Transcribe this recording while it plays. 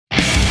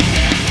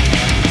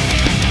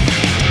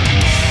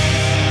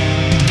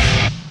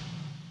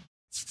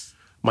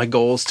My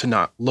goal is to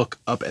not look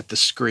up at the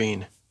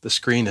screen. The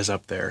screen is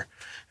up there,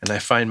 and I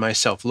find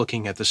myself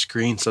looking at the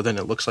screen, so then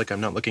it looks like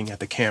I'm not looking at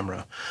the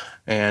camera.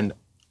 And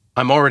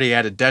I'm already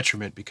at a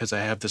detriment because I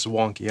have this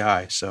wonky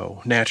eye,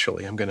 so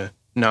naturally I'm gonna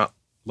not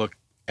look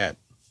at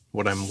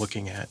what I'm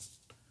looking at.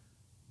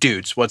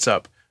 Dudes, what's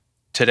up?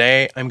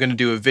 Today I'm gonna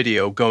do a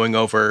video going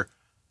over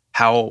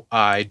how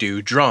I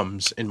do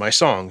drums in my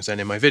songs and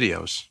in my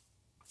videos.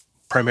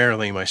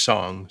 Primarily my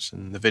songs,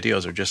 and the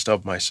videos are just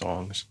of my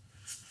songs.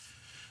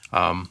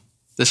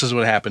 This is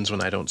what happens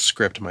when I don't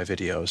script my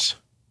videos.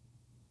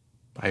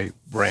 I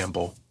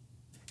ramble.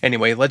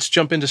 Anyway, let's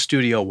jump into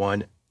Studio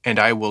One, and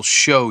I will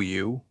show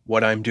you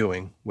what I'm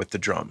doing with the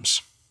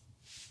drums.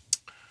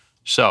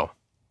 So,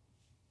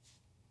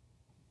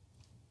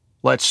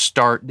 let's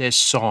start this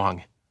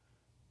song.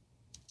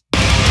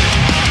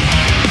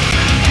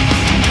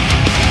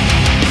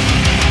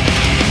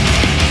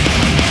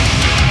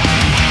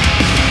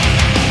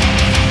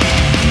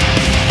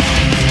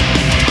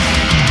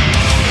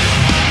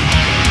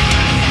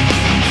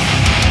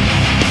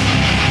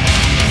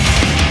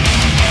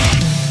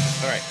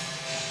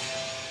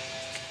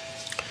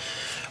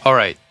 All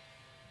right,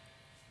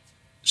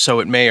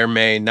 so it may or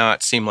may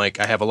not seem like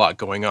I have a lot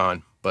going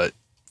on, but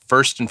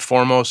first and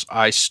foremost,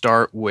 I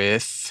start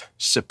with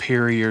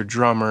Superior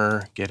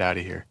Drummer, get out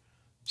of here,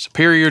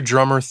 Superior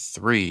Drummer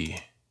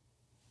 3.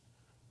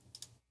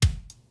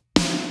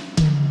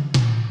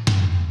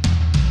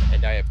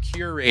 And I have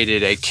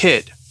curated a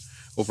kit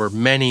over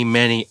many,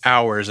 many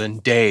hours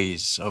and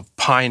days of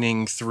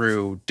pining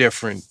through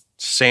different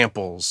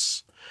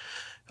samples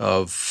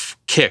of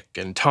kick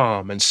and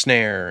tom and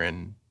snare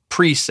and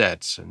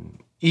presets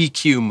and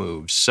EQ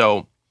moves.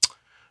 So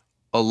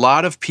a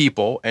lot of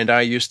people, and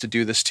I used to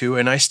do this too,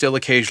 and I still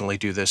occasionally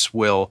do this,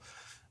 will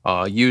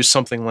use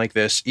something like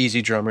this: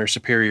 Easy Drummer,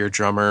 Superior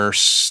Drummer,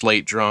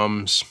 Slate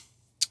Drums,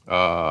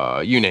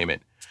 you name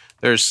it.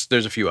 There's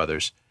a few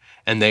others,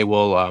 and they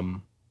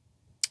will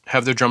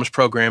have their drums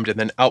programmed and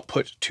then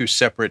output to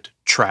separate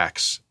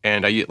tracks.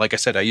 And like I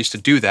said, I used to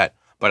do that,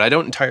 but I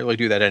don't entirely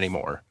do that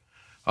anymore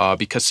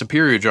because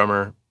Superior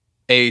Drummer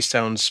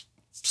sounds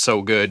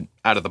so good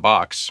out of the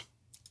box.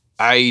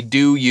 I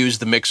do use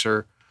the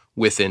mixer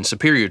within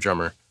Superior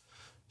Drummer.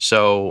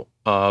 So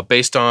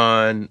based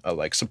on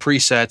like some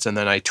presets, and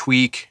then I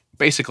tweak.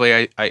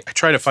 Basically, I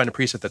try to find a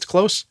preset that's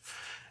close,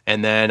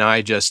 and then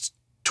I just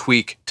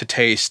tweak to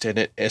taste, and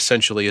it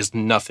essentially is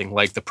nothing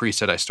like the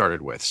preset I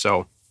started with.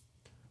 So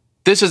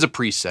this is a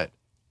preset.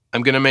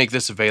 I'm going to make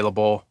this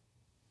available.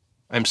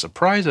 I'm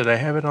surprised that I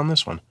have it on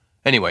this one.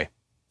 Anyway,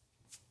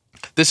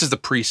 this is the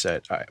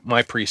preset,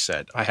 my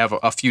preset. I have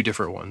a few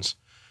different ones.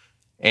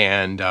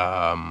 And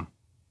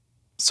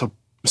so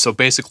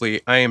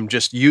basically, I am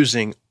just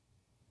using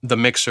the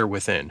mixer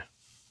within.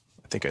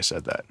 I think I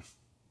said that.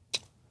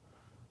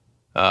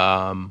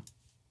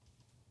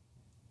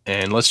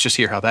 And let's just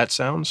hear how that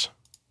sounds.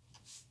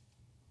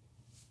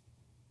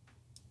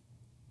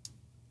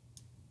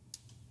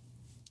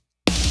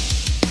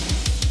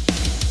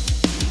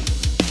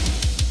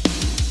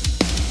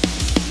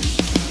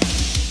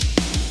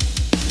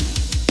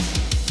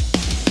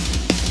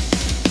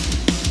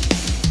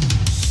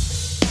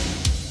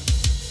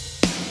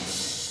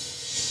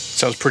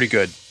 Sounds pretty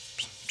good.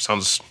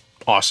 Sounds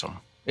awesome.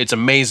 It's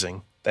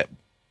amazing that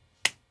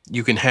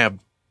you can have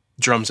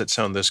drums that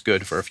sound this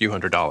good for a few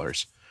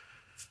 $100s.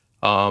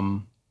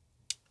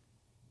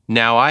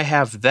 Now I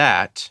have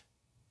that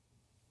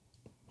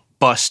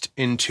bust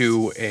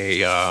into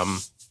a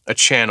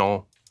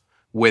channel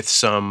with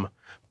some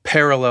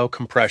parallel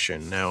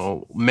compression.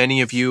 Now,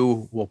 many of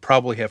you will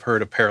probably have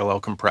heard of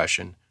parallel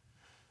compression.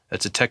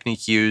 That's a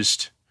technique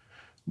used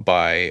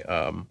by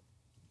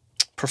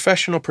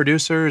professional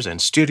producers and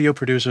studio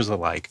producers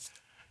alike.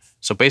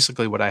 So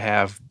basically what I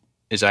have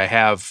is I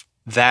have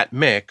that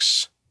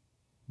mix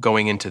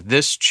going into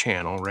this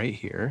channel right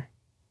here.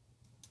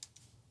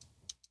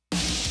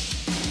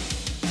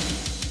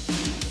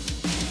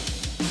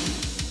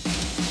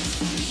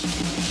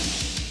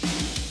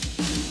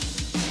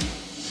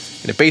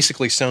 And it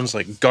basically sounds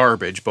like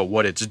garbage, but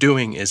what it's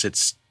doing is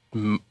it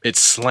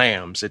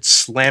slams. It's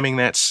slamming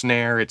that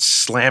snare, it's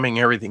slamming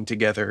everything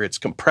together, it's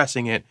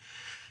compressing it.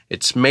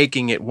 It's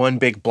making it one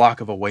big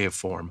block of a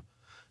waveform.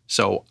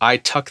 So I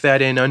tuck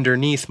that in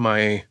underneath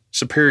my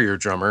Superior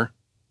Drummer.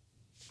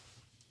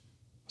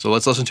 So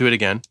let's listen to it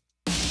again.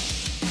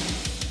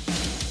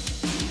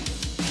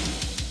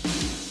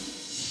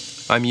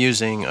 I'm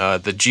using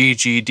the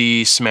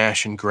GGD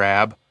Smash and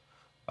Grab.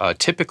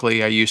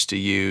 Typically, I used to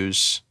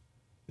use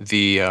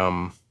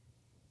the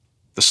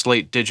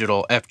Slate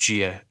Digital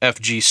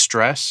FG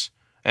Stress,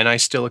 and I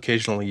still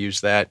occasionally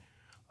use that.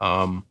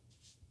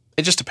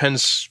 It just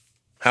depends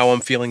how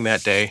I'm feeling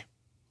that day,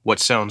 what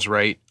sounds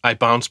right. I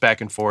bounce back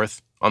and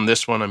forth. On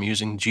this one, I'm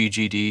using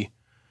GGD.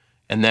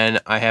 And then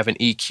I have an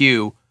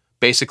EQ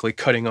basically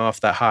cutting off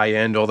the high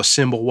end, all the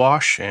cymbal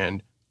wash,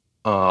 and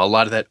a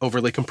lot of that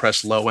overly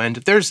compressed low end.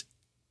 There's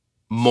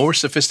more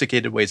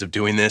sophisticated ways of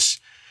doing this.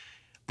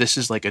 This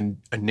is like a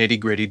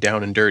nitty-gritty,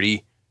 down and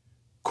dirty,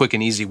 quick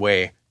and easy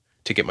way.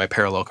 to get my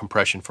parallel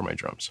compression for my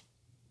drums.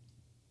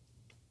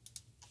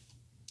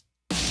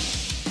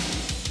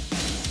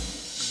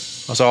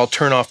 So I'll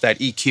turn off that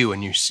EQ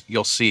and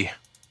you'll see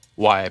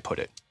why I put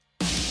it.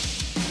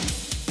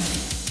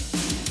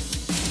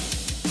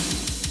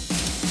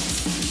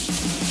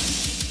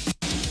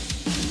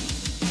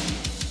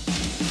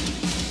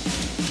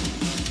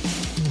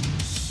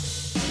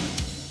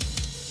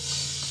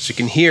 So you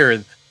can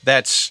hear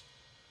that's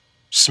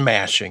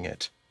smashing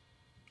it.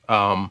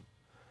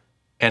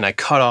 And I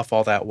cut off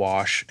all that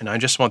wash, and I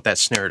just want that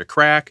snare to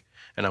crack,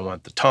 and I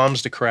want the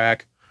toms to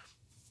crack,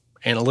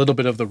 and a little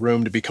bit of the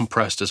room to be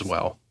compressed as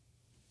well.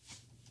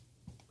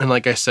 And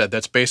like I said,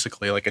 that's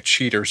basically like a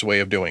cheater's way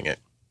of doing it.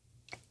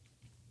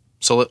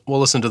 So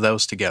we'll listen to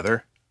those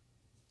together.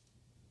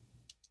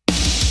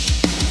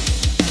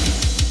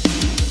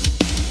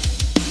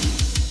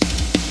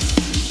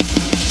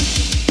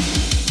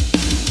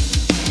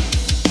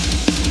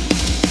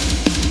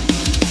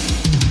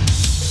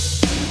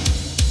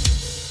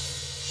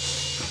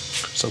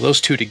 So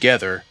those two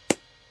together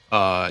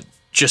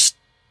just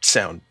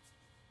sound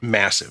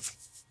massive.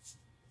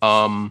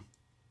 For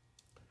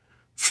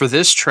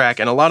this track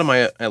and a lot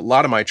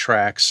of my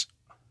tracks,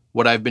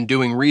 what I've been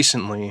doing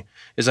recently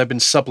is I've been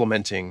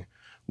supplementing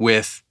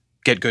with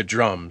GetGood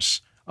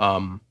drums.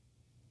 I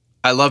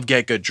love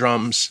GetGood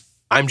drums.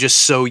 I'm just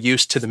so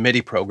used to the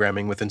MIDI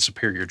programming within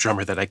Superior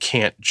Drummer that I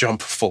can't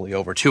jump fully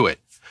over to it.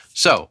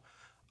 So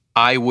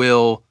I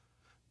will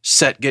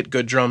set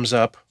GetGood drums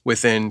up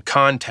within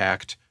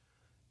Contact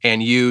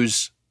and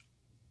use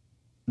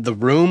the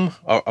room,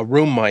 a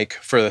room mic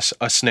for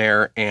a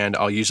snare, and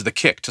I'll use the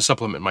kick to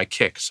supplement my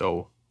kick.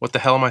 So what the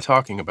hell am I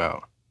talking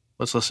about?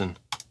 Let's listen.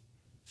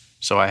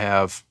 So I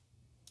have,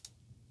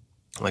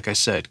 like I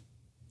said,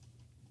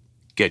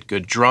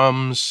 GetGood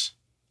drums,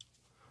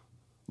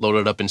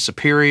 loaded up in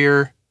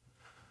Superior,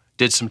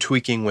 did some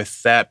tweaking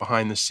with that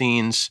behind the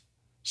scenes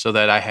so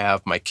that I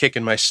have my kick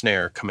and my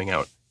snare coming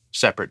out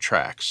separate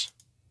tracks.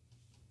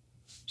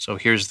 So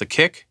here's the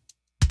kick.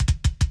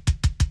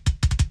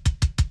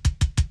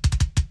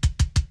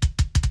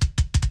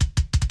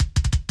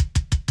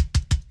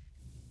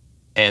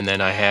 And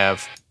then I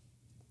have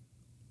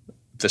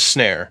the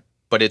snare,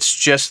 but it's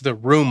just the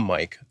room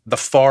mic, the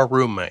far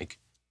room mic.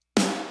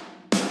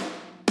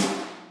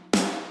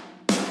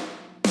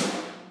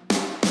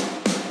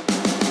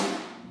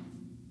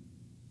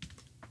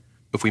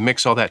 If we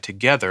mix all that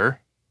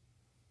together,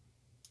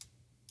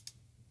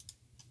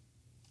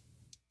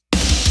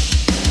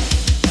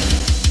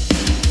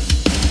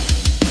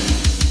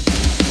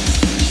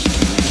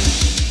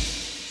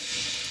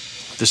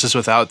 this is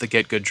without the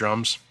GetGood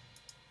drums.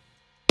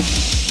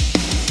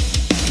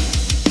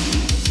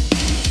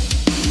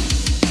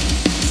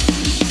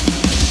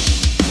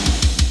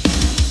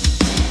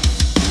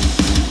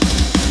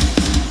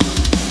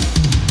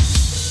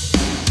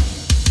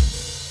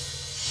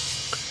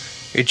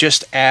 It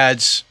just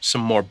adds some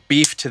more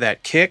beef to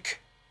that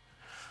kick.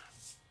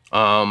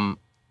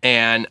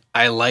 And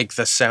I like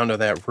the sound of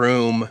that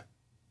room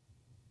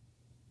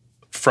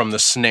from the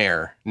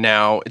snare.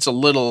 Now, it's a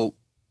little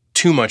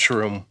too much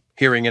room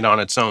hearing it on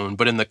its own,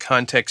 but in the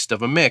context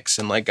of a mix,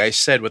 and like I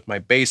said with my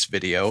bass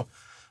video,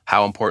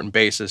 how important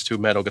bass is to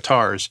metal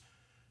guitars,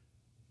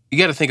 you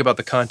got to think about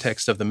the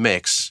context of the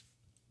mix.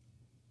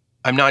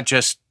 I'm not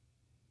just,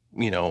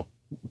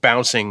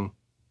 bouncing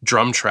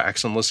drum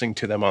tracks and listening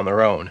to them on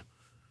their own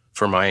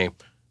for my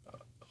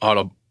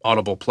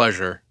audible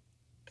pleasure.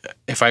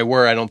 If I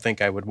were, I don't think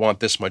I would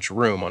want this much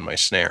room on my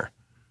snare.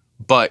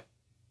 But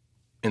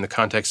in the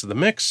context of the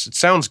mix, it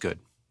sounds good.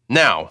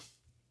 Now,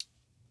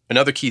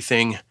 another key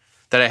thing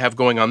that I have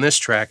going on this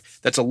track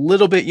that's a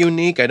little bit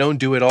unique, I don't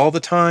do it all the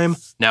time.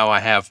 Now I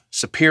have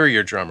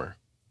Superior Drummer.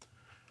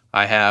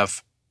 I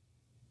have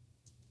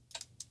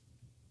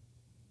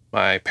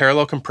my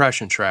parallel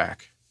compression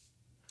track.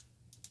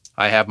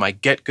 I have my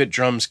GetGood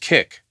drums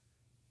kick.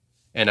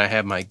 And I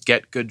have my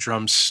GetGood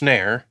drums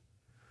snare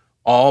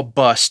all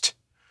bussed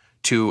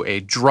to a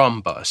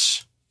drum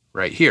bus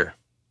right here.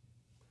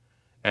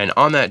 And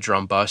on that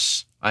drum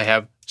bus, I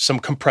have some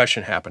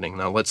compression happening.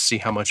 Now let's see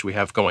how much we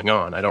have going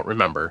on. I don't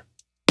remember.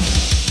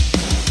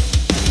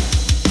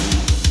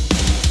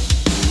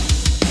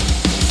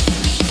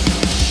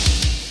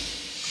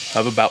 I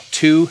have about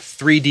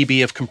 2-3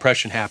 dB of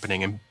compression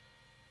happening, and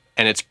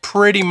it's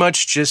pretty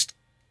much just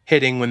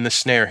hitting when the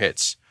snare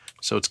hits.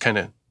 So it's kind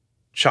of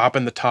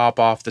chopping the top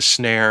off the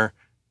snare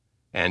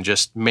and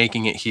just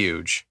making it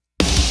huge.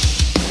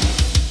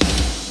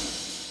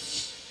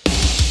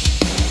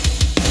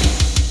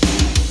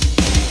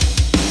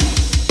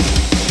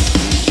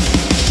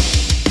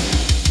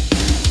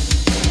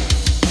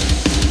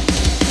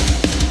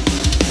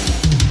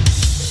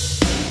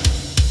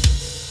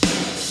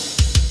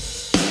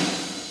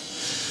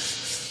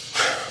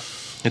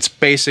 It's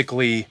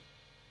basically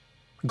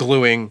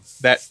gluing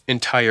that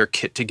entire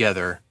kit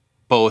together,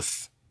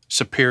 both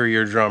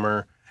Superior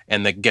Drummer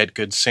and the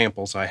GetGood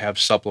samples I have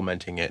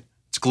supplementing it.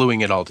 It's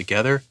gluing it all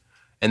together.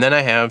 And then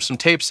I have some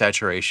tape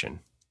saturation.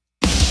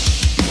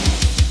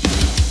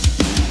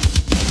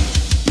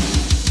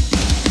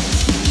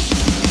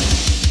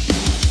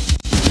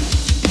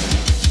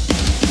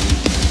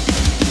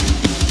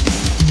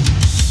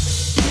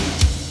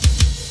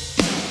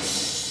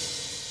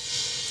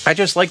 I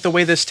just like the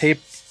way this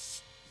tape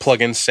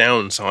plugin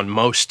sounds on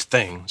most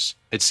things.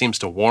 It seems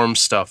to warm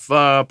stuff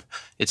up.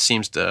 It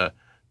seems to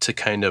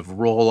kind of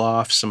roll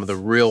off some of the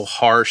real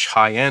harsh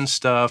high-end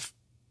stuff.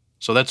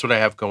 So that's what I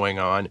have going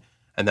on.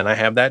 And then I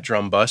have that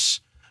drum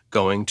bus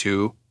going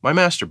to my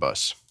master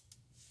bus.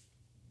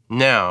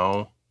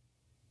 Now,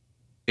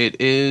 it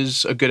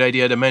is a good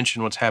idea to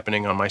mention what's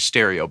happening on my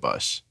stereo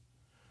bus.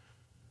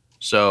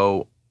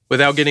 So,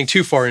 without getting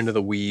too far into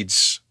the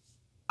weeds,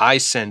 I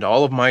send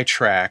all of my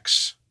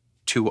tracks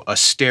to a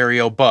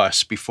stereo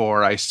bus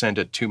before I send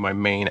it to my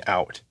main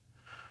out.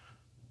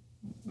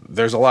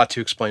 There's a lot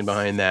to explain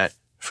behind that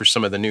for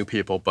some of the new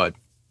people, but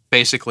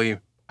basically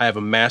I have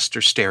a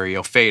master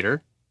stereo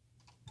fader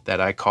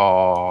that I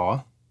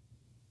call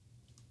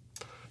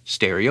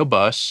stereo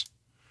bus,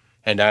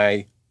 and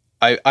I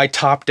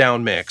top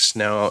down mix.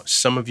 Now,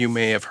 some of you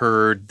may have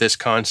heard this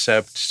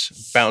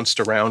concept bounced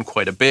around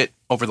quite a bit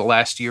over the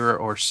last year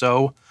or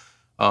so.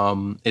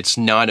 It's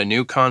not a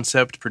new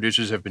concept.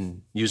 Producers have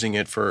been using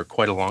it for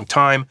quite a long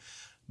time.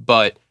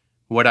 But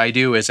what I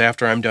do is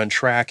after I'm done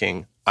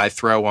tracking, I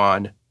throw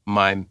on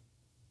my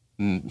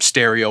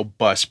stereo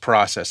bus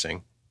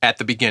processing at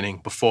the beginning,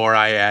 before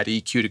I add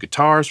EQ to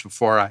guitars,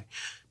 before I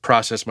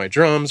process my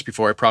drums,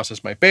 before I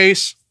process my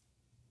bass.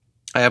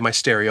 I have my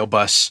stereo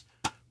bus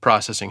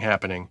processing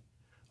happening.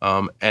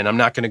 And I'm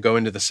not going to go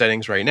into the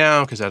settings right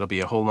now because that'll be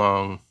a whole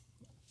long...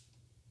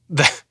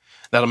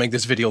 That'll make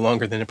this video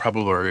longer than it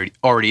probably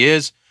already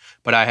is.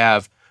 But I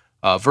have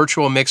a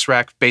virtual mix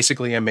rack.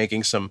 Basically, I'm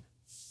making some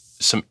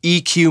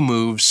EQ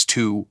moves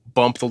to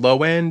bump the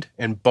low end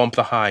and bump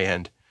the high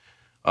end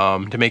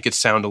to make it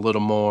sound a little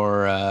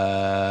more,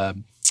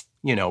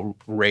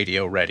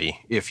 radio ready,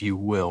 if you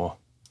will.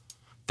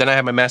 Then I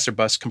have my master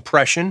bus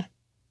compression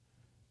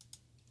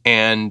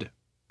and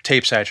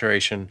tape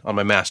saturation on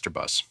my master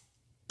bus.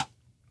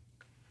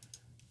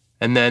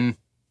 And then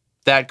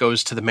that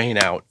goes to the main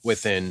out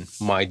within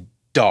my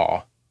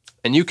DAW.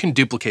 And you can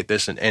duplicate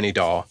this in any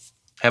DAW.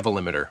 Have a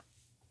limiter.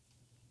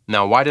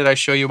 Now, why did I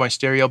show you my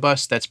stereo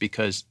bus? That's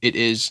because it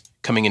is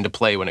coming into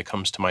play when it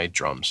comes to my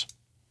drums.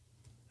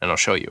 And I'll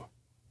show you.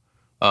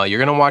 You're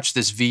going to watch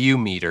this VU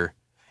meter,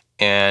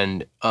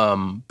 and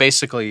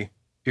basically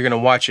you're going to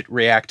watch it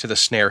react to the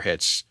snare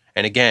hits.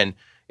 And again,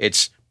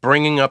 it's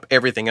bringing up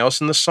everything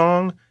else in the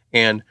song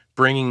and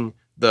bringing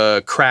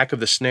the crack of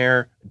the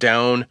snare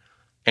down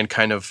and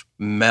kind of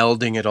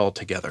melding it all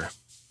together.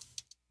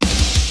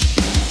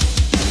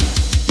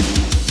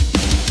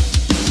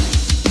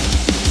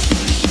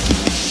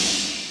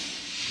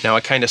 Now I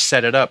kind of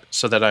set it up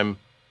so that I'm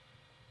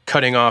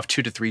cutting off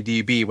 2 to 3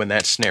 dB when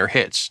that snare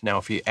hits. Now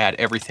if you add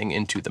everything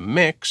into the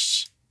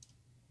mix,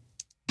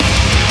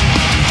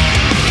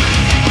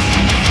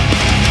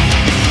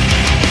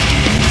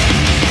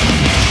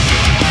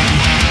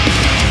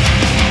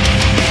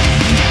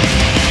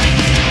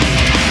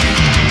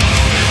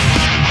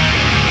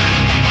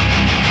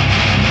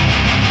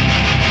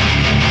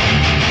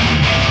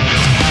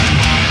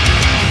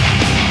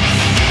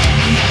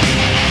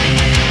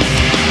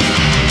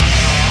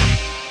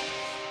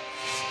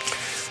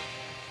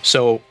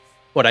 so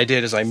what I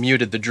did is I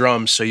muted the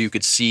drums so you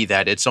could see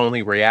that it's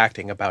only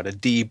reacting about a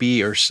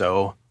dB or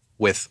so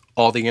with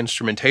all the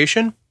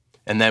instrumentation.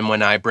 And then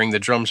when I bring the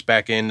drums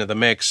back into the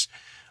mix,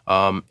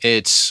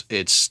 it's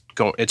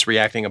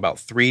reacting about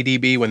 3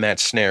 dB when that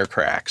snare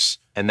cracks.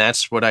 And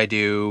that's what I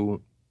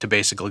do to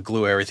basically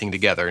glue everything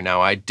together.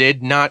 Now, I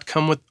did not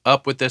come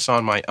up with this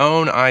on my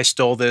own. I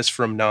stole this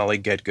from Nolly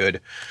GetGood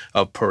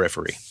of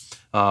Periphery.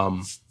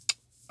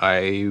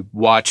 I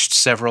watched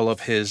several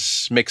of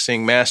his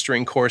mixing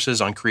mastering courses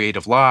on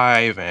Creative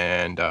Live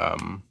and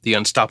The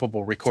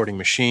Unstoppable Recording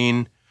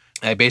Machine.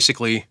 I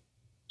basically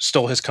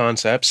stole his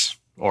concepts,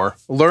 or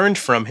learned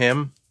from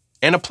him,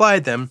 and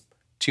applied them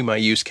to my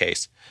use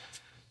case.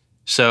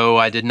 So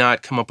I did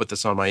not come up with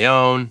this on my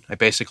own. I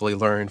basically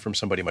learned from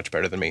somebody much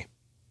better than me.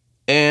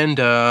 And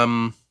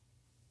I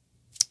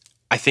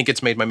think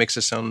it's made my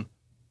mixes sound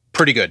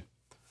pretty good.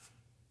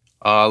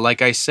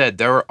 Like I said,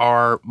 there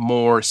are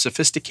more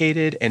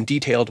sophisticated and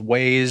detailed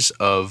ways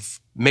of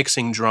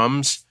mixing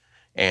drums,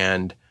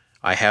 and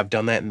I have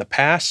done that in the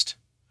past.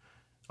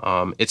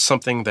 It's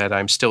something that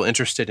I'm still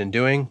interested in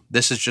doing.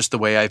 This is just the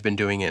way I've been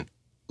doing it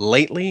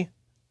lately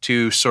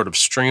to sort of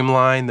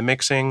streamline the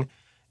mixing,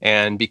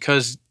 and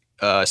because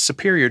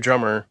Superior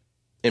Drummer,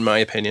 in my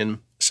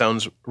opinion,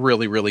 sounds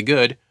really, really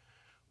good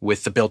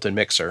with the built-in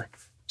mixer.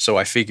 So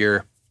I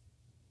figure,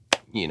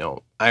 I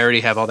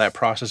already have all that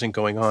processing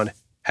going on.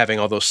 Having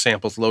all those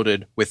samples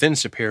loaded within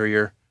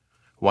Superior,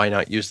 why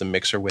not use the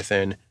mixer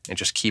within and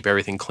just keep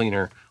everything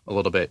cleaner a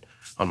little bit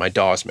on my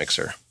DAW's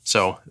mixer?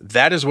 So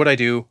that is what I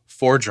do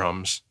for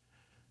drums.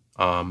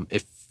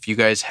 If you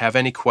guys have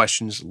any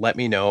questions, let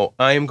me know.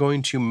 I am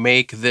going to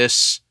make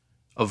this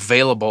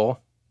available,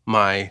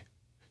 my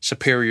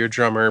Superior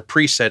Drummer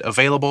preset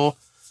available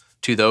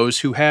to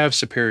those who have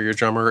Superior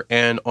Drummer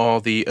and all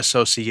the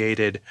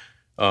associated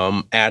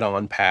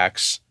add-on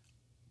packs.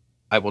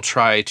 I will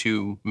try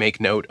to make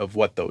note of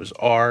what those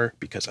are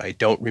because I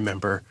don't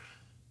remember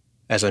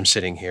as I'm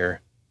sitting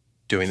here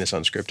doing this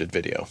unscripted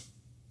video.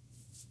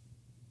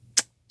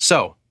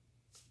 So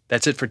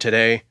that's it for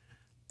today.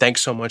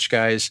 Thanks so much,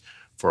 guys,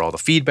 for all the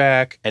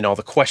feedback and all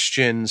the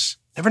questions.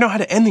 Never know how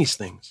to end these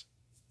things.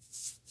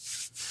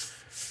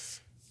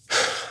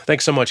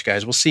 Thanks so much,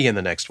 guys. We'll see you in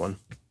the next one.